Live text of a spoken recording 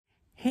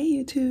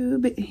Hey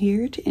YouTube,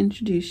 here to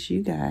introduce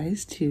you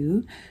guys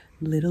to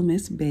little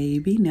Miss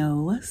Baby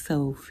Noah,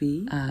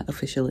 Sophie,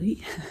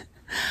 officially.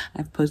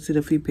 I've posted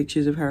a few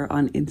pictures of her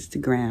on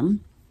Instagram,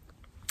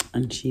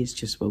 and she's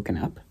just woken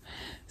up.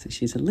 So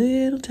she's a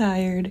little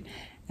tired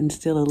and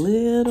still a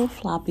little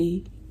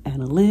floppy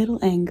and a little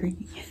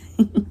angry.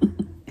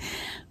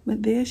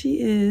 But there she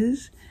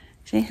is.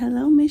 Say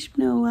hello, Miss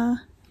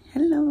Noah.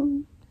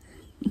 Hello.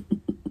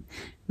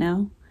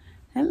 Now,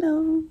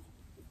 hello.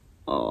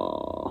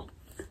 Oh.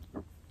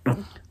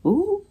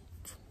 Ooh,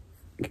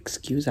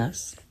 excuse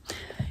us.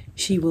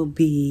 She will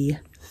be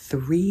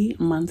 3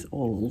 months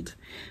old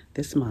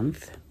this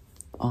month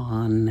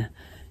on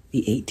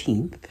the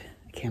 18th.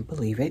 I can't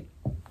believe it.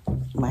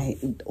 My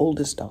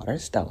oldest daughter,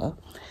 Stella,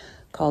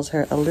 calls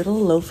her a little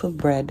loaf of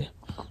bread,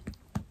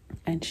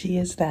 and she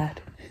is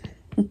that.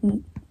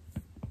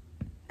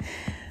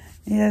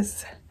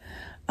 Yes.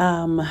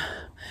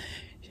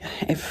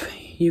 If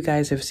you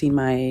guys have seen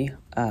my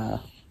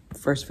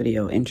first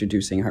video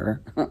introducing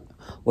her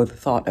or the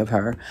thought of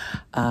her,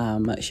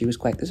 she was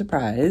quite the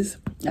surprise.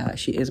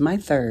 She is my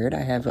third.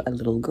 I have a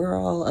little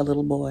girl, a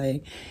little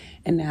boy,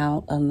 and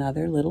now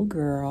another little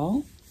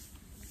girl.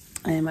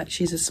 And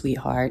she's a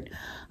sweetheart.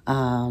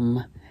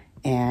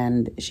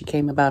 And she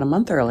came about a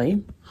month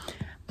early.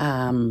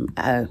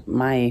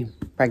 My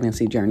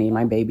pregnancy journey,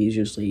 my babies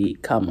usually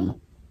come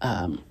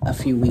a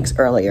few weeks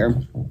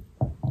earlier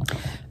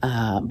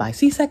by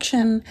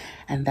C-section,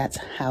 and that's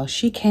how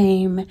she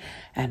came.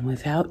 And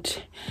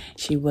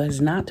she was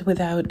not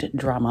without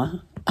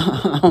drama.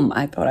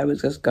 I thought I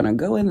was just gonna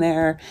go in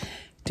there,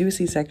 do a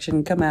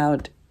C-section, come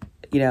out,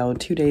 2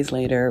 days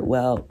later.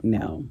 Well,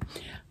 no,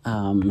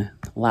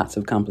 lots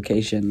of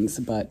complications,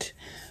 but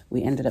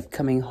we ended up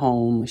coming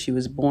home. She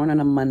was born on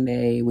a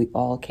Monday. We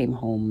all came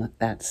home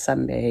that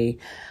Sunday,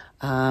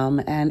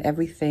 and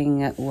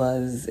everything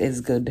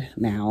is good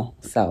now.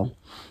 So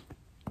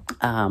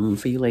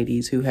for you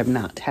ladies who have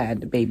not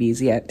had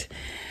babies yet,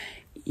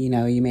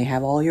 you may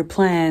have all your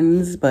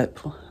plans, but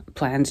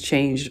plans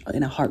change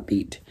in a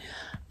heartbeat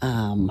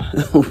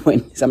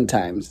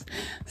sometimes.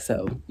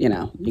 So,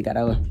 you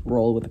gotta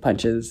roll with the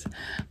punches.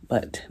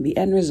 But the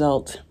end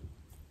result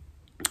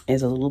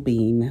is a little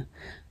bean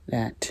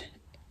that,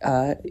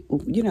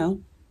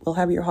 will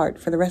have your heart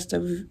for the rest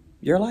of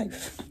your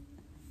life.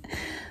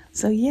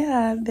 So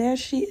yeah, there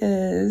she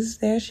is.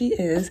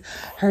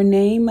 Her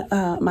name,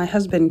 my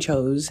husband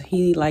chose.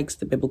 He likes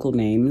the biblical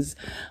names.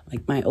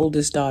 Like my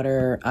oldest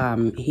daughter,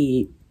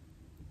 he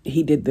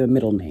did the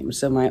middle name.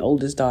 So my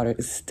oldest daughter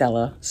is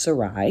Stella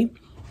Sarai.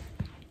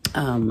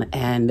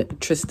 And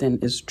Tristan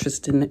is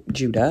Tristan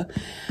Judah.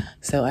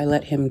 So I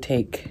let him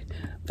take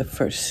the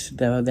first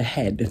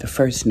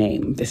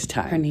name this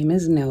time. Her name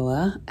is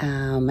Noah,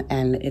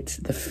 and it's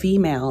the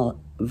female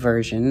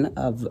version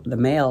of the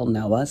male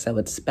Noah, so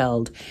it's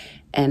spelled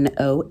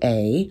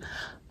Noa.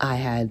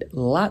 I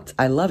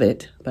love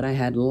it, but I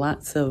had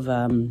lots of,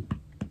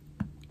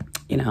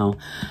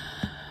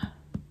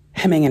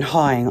 hemming and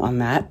hawing on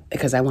that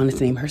because I wanted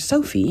to name her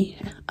Sophie,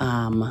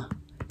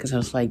 because I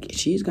was like,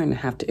 she's going to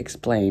have to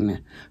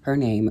explain her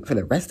name for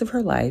the rest of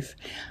her life,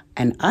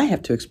 and I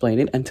have to explain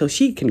it until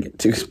she can get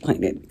to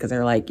explain it, because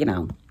they're like,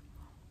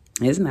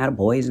 isn't that a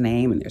boy's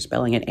name? And they're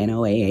spelling it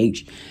Noah.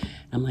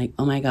 I'm like,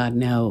 oh my God,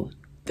 no.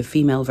 The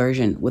female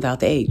version without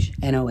the H,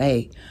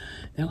 Noa.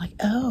 They're like,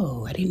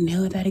 oh, I didn't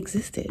know that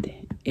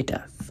existed. It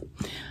does.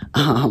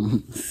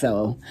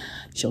 So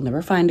she'll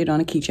never find it on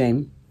a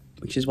keychain,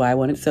 which is why I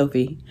wanted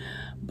Sophie.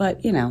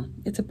 But,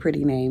 it's a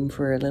pretty name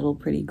for a little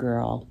pretty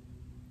girl.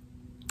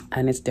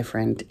 And it's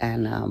different.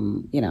 And,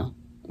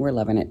 we're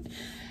loving it.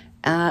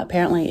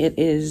 Apparently it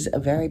is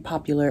very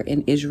popular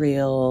in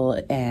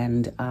Israel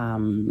and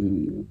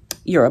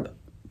Europe,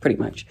 pretty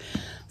much.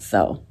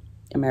 So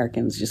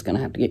Americans just gonna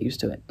have to get used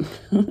to it.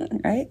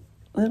 Right?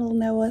 Little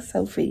Noah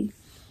Sophie.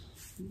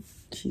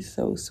 She's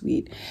so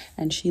sweet,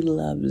 and she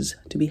loves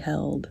to be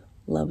held.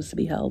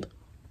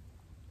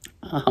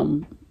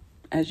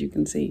 As you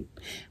can see,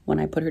 when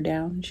I put her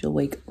down, she'll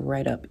wake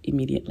right up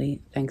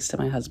immediately, thanks to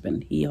my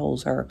husband. He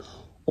holds her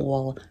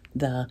all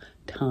the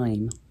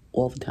time.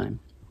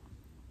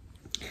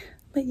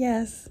 But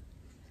yes,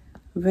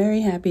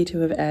 very happy to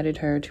have added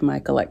her to my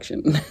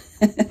collection.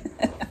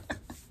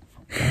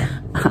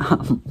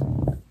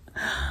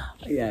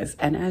 Yes,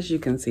 and as you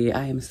can see,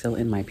 I am still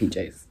in my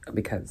PJs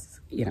because,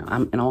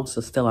 I'm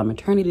also still on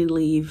maternity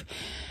leave.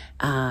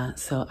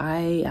 So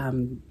I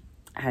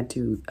had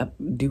to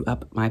do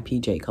up my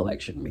PJ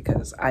collection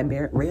because I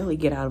rarely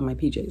get out of my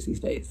PJs these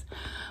days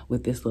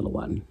with this little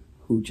one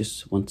who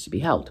just wants to be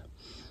held.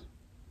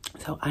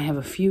 So I have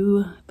a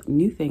few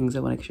new things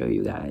I want to show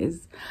you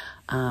guys.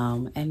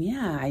 And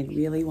yeah, I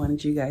really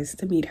wanted you guys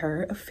to meet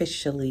her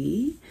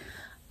officially.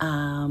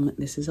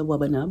 This is a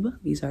Wubba Nub.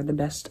 These are the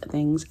best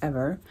things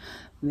ever.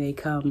 They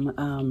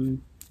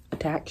come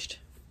attached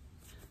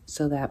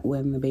so that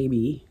when the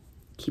baby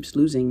keeps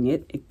losing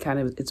it,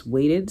 it's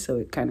weighted so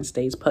it kind of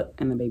stays put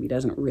and the baby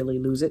doesn't really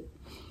lose it.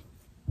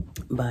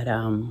 But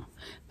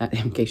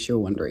in case you're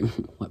wondering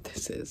what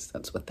this is,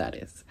 that's what that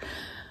is.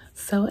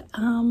 So,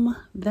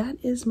 that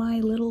is my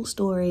little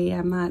story.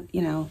 I'm not,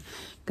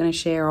 gonna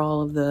share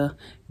all of the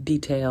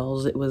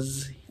details. It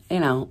was,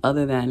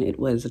 other than it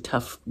was a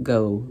tough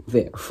go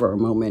there for a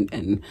moment,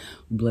 and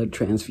blood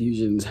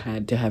transfusions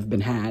had to have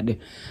been had.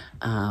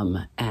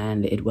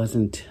 And it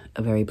wasn't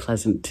a very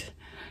pleasant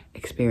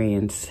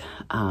experience,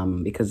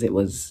 because it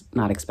was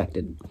not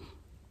expected.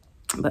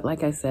 But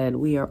like I said,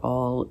 we are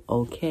all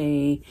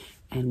okay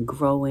and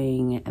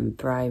growing and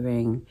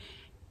thriving,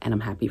 and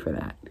I'm happy for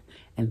that.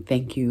 And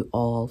thank you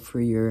all for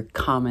your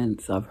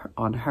comments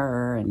on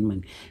her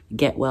and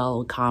get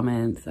well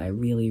comments. I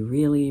really,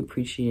 really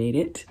appreciate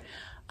it.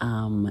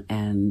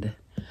 And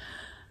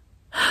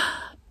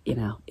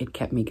it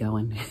kept me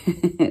going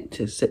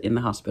to sit in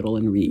the hospital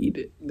and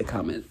read the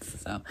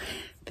comments. So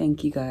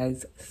thank you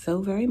guys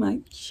so very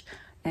much.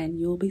 And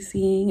you'll be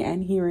seeing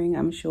and hearing,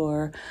 I'm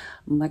sure,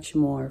 much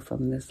more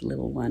from this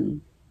little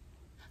one.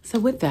 So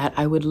with that,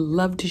 I would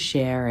love to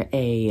share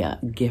a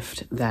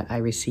gift that I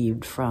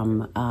received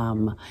from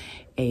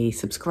a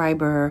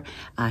subscriber.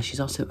 She's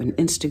also on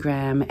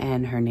Instagram,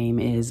 and her name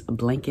is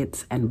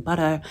Blanketz and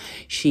Butta.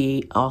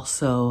 She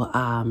also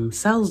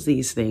sells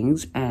these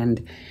things,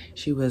 and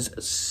she was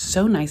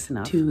so nice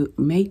enough to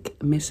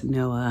make Miss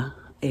Noah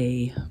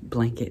a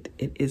blanket.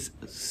 It is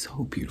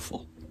so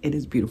beautiful. It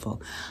is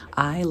beautiful.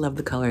 I love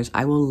the colors.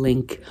 I will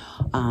link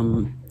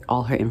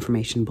all her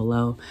information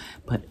below,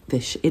 but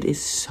it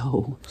is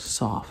so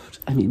soft.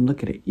 I mean,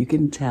 look at it. You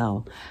can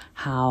tell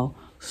how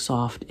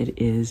soft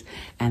it is,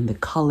 and the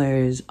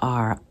colors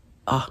are,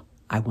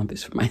 I want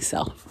this for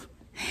myself.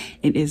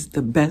 It is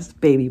the best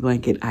baby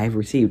blanket I've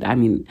received. I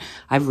mean,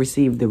 I've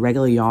received the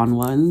regular yarn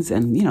ones,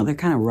 and they're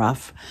kind of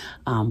rough,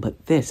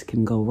 but this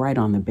can go right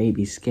on the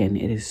baby's skin.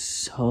 It is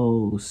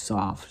so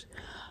soft.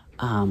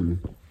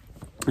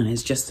 And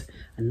it's just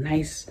a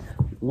nice,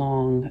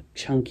 long,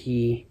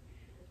 chunky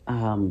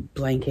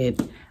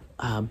blanket,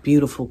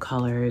 beautiful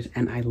colors,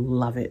 and I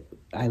love it.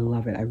 I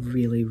love it. I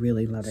really,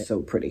 really love it.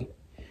 So pretty.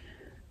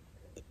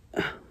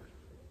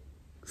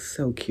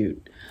 So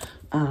cute.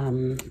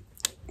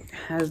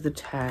 Has the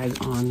tag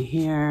on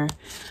here.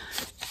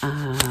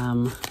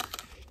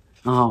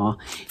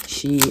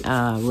 She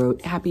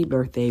wrote, "Happy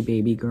birthday,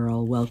 baby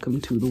girl.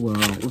 Welcome to the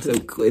world."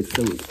 So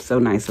it's so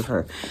nice of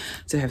her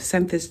to have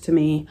sent this to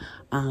me.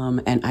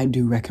 And I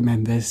do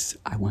recommend this.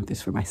 I want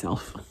this for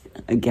myself.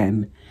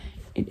 Again,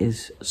 it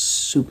is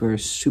super,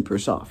 super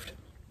soft.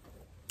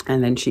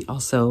 And then she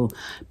also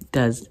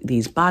does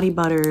these body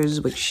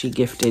butters, which she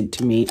gifted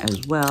to me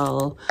as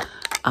well.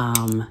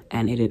 And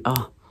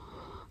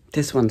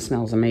this one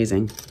smells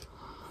amazing.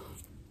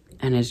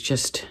 And it's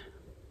just,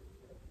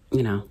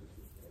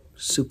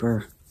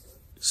 super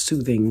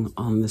soothing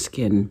on the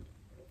skin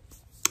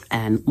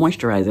and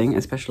moisturizing,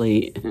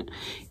 especially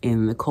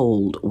in the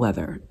cold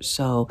weather.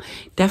 So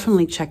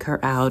definitely check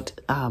her out,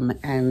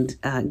 and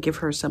give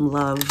her some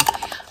love.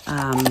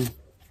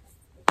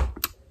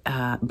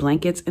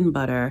 Blanketz and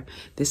Butter.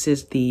 This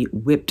is the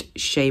whipped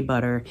shea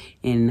butter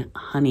in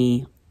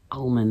honey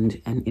almond,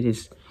 and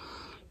it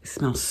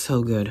smells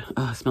so good.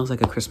 It smells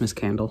like a Christmas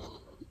candle.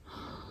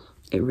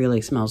 It really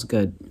smells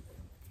good.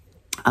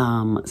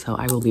 So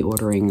I will be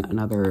ordering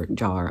another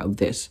jar of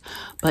this.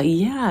 But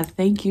yeah,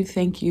 thank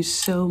you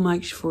so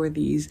much for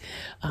these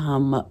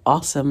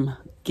awesome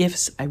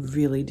gifts. I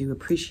really do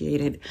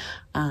appreciate it.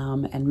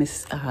 And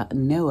Miss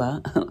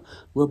Noah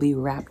will be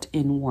wrapped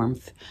in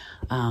warmth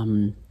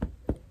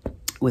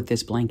with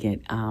this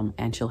blanket,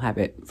 and she'll have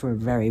it for a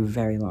very,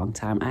 very long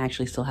time. I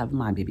actually still have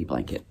my baby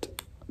blanket.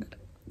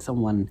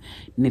 Someone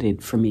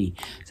knitted for me,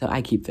 so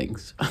I keep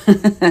things.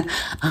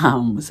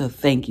 So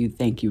thank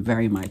you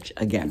very much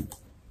again.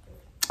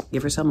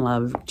 Give her some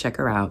love, check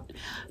her out,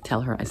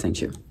 tell her I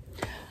sent you.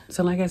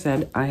 So like I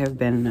said, I have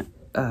been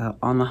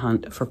on the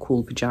hunt for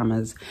cool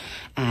pajamas,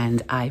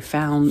 and I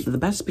found the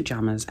best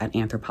pajamas at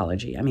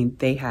Anthropologie. I mean,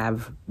 they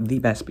have the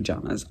best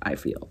pajamas, I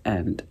feel,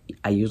 and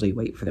I usually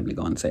wait for them to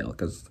go on sale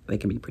because they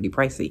can be pretty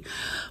pricey.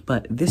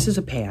 But this is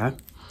a pair.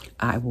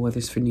 I wore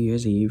this for New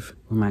Year's Eve.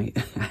 I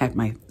had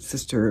my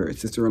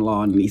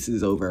sister-in-law and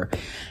nieces over,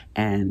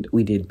 and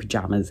we did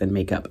pajamas and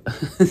makeup.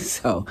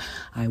 So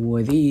I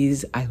wore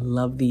these. I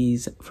love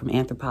these from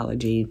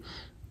Anthropologie.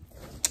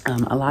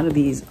 A lot of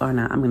these are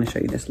not, I'm going to show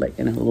you this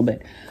in a little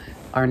bit,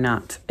 are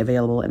not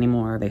available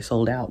anymore. They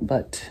sold out.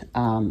 But,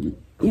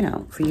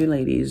 for you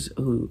ladies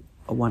who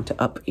want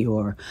to up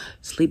your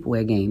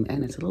sleepwear game,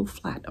 and it's a little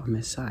flat on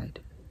this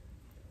side.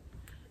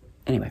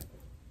 Anyway.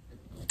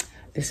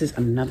 This is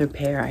another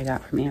pair I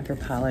got from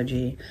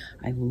Anthropologie.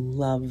 I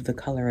love the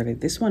color of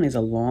it. This one is a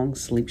long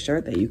sleeve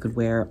shirt that you could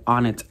wear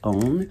on its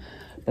own,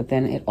 but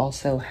then it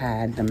also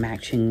had the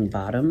matching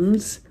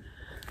bottoms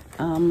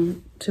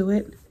to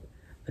it.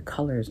 The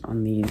colors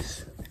on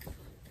these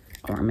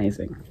are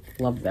amazing.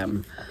 Love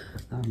them.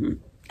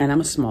 And I'm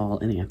a small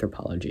in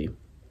Anthropologie,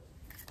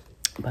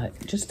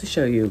 but just to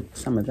show you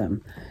some of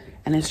them.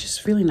 And it's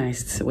just really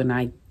nice when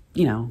I,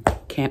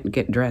 can't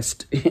get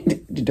dressed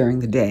during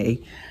the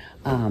day,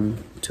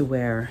 to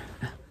wear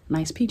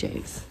nice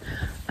PJs.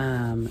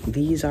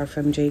 These are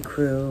from J.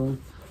 Crew.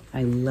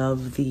 I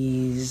love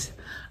these.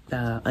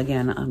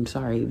 Again, I'm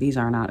sorry, these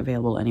are not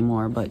available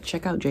anymore, but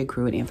check out J.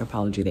 Crew and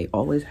Anthropologie. They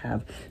always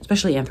have,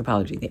 especially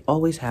Anthropologie, they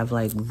always have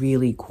like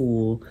really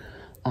cool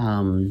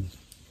PJs.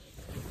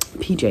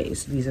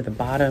 These are the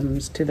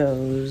bottoms to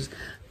those.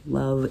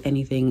 Love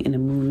anything in a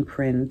moon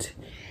print.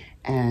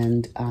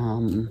 And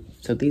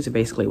so these are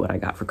basically what I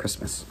got for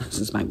Christmas. This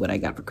is my what I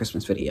got for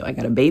Christmas video. I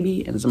got a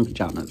baby and some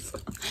pajamas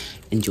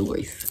and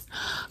jewelry.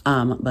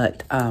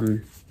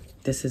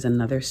 This is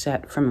another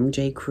set from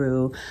J.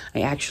 Crew. I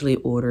actually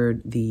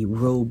ordered the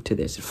robe to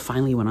this. It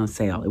finally went on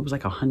sale. It was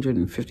like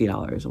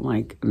 $150. I'm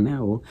like,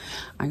 no,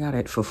 I got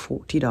it for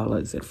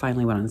 $40. It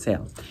finally went on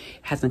sale. It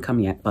hasn't come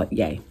yet, but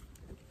yay.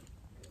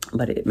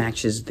 But it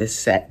matches this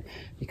set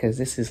because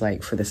this is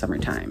like for the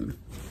summertime.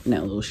 You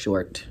know, a little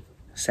short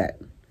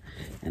set.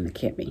 And it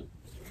can't be,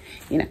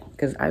 you know,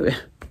 because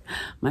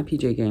my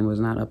PJ game was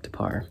not up to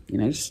par. You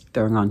know, just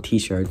throwing on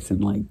t-shirts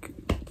and like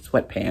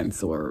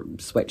sweatpants or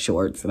sweat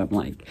shorts. And I'm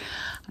like,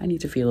 I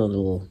need to feel a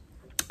little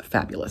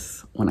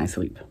fabulous when I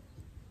sleep.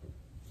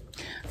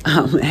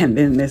 And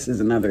then this is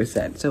another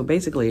set. So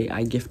basically,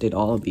 I gifted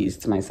all of these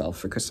to myself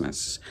for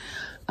Christmas.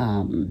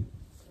 I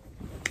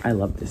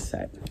love this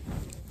set.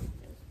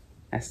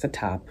 That's the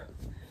top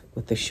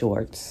with the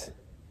shorts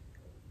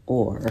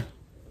or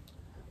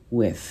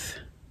with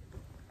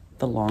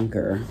the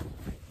longer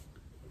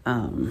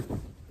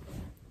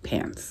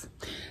pants.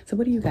 So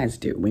what do you guys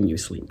do when you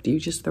sleep? Do you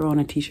just throw on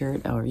a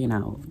t-shirt or, you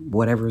know,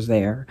 whatever's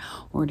there?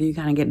 Or do you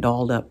kind of get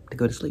dolled up to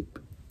go to sleep?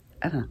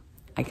 I don't know.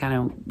 I kind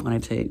of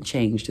wanted to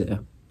change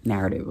the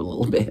narrative a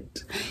little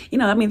bit. You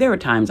know, I mean, there were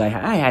times I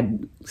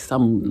had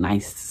some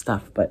nice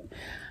stuff, but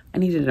I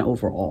needed an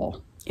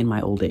overall in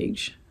my old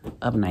age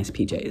of nice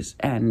PJs,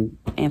 and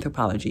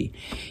Anthropologie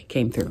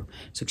came through.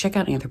 So check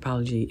out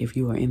Anthropologie if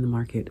you are in the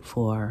market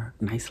for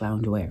nice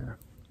loungewear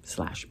 /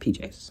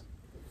 PJs.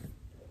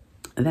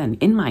 And then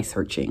in my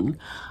searching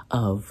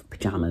of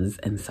pajamas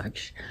and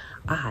such,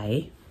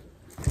 I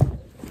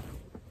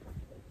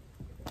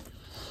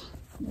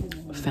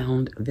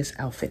found this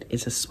outfit.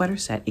 It's a sweater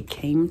set. It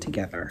came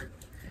together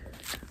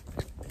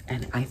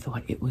and I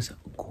thought it was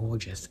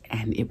gorgeous,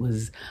 and it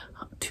was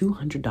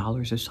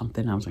 $200 or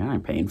something. I was like,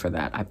 I'm paying for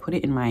that. I put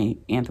it in my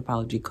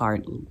Anthropologie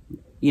cart,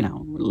 you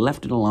know,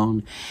 left it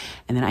alone.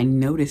 And then I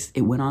noticed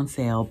it went on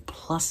sale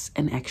plus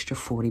an extra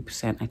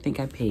 40%. I think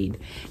I paid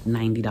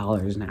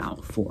 $90 now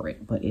for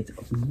it, but it's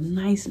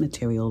nice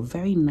material,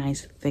 very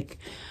nice, thick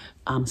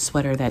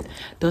sweater that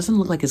doesn't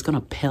look like it's gonna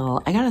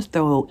pill. I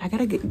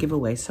gotta give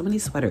away so many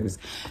sweaters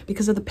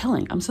because of the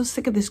pilling. I'm so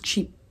sick of this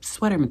cheap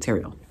sweater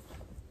material.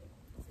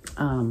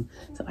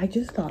 So I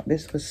just thought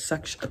this was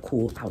such a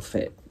cool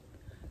outfit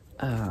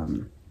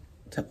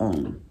to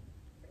own.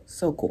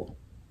 So cool.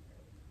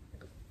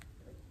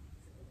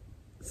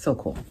 So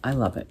cool. I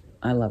love it.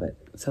 I love it.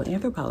 So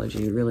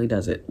Anthropologie really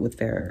does it with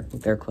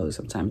their clothes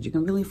sometimes. You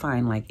can really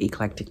find like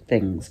eclectic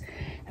things.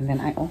 And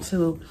then I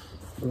also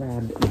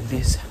grabbed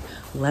this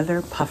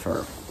leather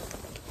puffer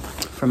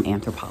from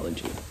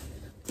Anthropologie.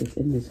 It's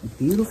in this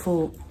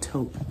beautiful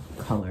taupe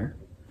color.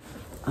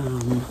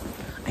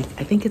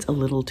 I think it's a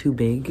little too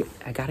big.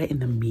 I got it in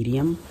the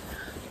medium,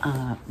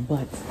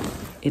 but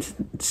it's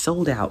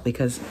sold out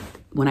because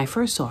when I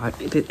first saw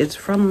it, it's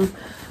from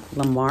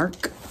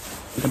Lamarque,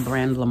 the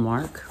brand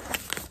Lamarque.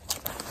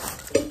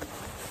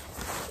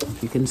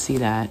 You can see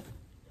that.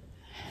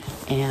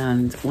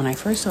 And when I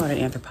first saw it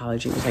at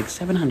Anthropologie, it was like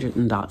 $700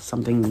 and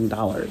something.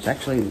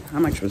 Actually, how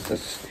much was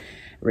this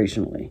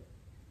originally?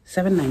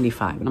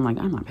 $7.95. And I'm like,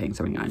 I'm not paying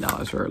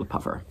 $79 for a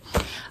puffer.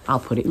 I'll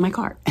put it in my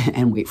cart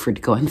and wait for it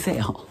to go on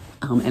sale.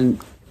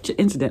 And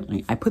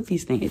incidentally, I put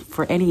these things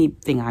for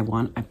anything I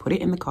want. I put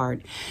it in the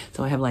cart,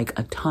 so I have like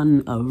a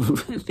ton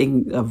of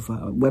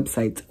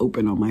websites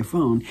open on my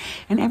phone.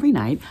 And every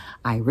night,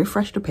 I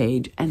refresh the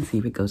page and see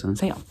if it goes on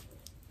sale.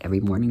 Every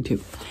morning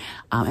too.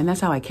 And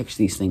that's how I catch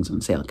these things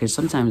on sale. Because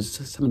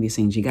sometimes some of these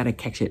things, you got to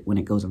catch it when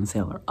it goes on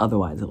sale, or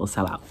otherwise it will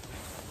sell out.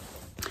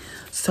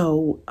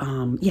 So,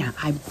 yeah,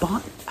 I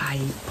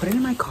put it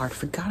in my cart,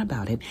 forgot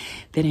about it.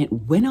 Then it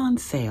went on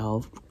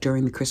sale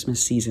during the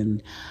Christmas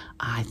season,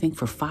 I think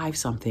for $5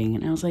 something.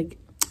 And I was like,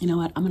 you know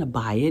what? I'm going to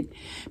buy it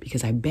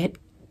because I bet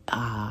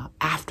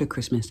after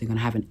Christmas they're going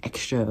to have an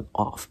extra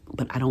off,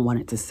 but I don't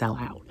want it to sell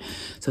out.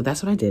 So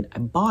that's what I did. I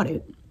bought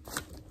it.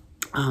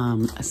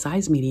 A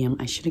size medium.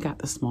 I should have got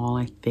the small,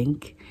 I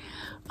think.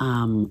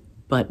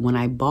 But when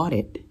I bought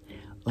it,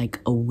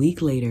 like a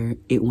week later,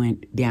 it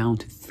went down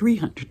to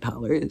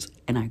 $300,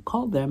 and I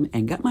called them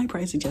and got my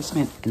price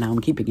adjustment, and now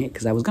I'm keeping it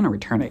because I was going to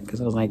return it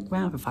because I was like,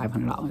 well, for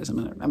 $500,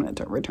 I'm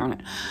gonna return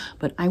it.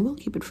 But I will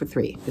keep it for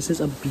 $3. This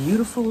is a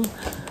beautiful,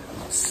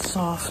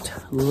 soft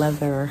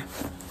leather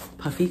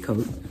puffy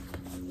coat.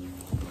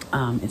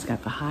 It's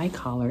got the high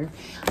collar.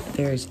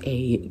 There's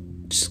a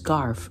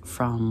scarf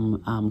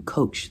from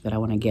Coach that I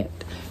want to get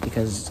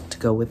to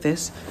go with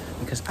this,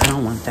 because I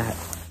don't want that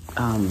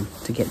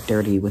to get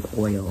dirty with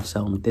oil.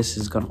 So this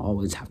is going to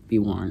always have to be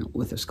worn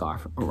with a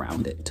scarf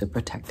around it to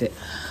protect it.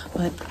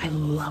 But I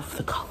love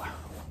the color.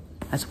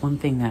 That's one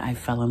thing that I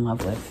fell in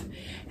love with.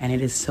 And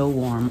it is so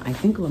warm. I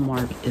think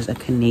Lamarck is a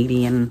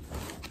Canadian,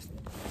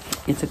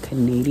 it's a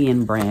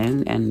Canadian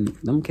brand, and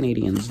them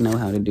Canadians know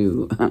how to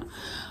do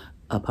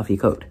a puffy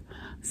coat.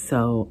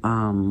 So,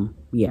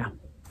 yeah,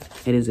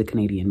 it is a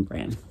Canadian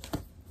brand.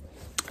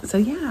 So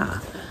yeah,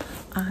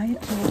 I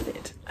love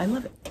it. I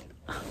love it.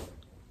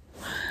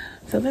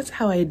 So that's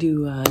how I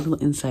do a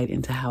little insight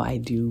into how I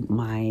do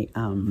my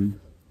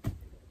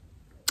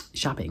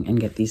shopping and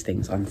get these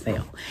things on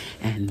sale.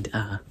 And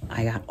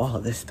I got all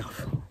of this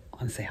stuff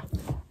on sale.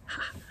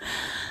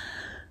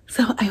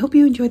 So I hope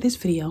you enjoyed this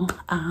video.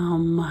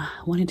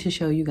 Wanted to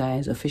show you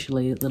guys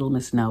officially little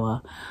Miss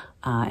Noah,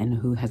 and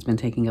who has been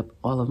taking up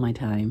all of my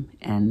time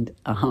and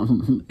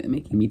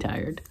making me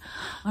tired.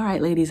 All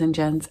right, ladies and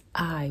gents,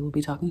 I will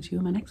be talking to you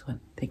in my next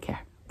one. Take care.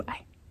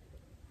 Bye.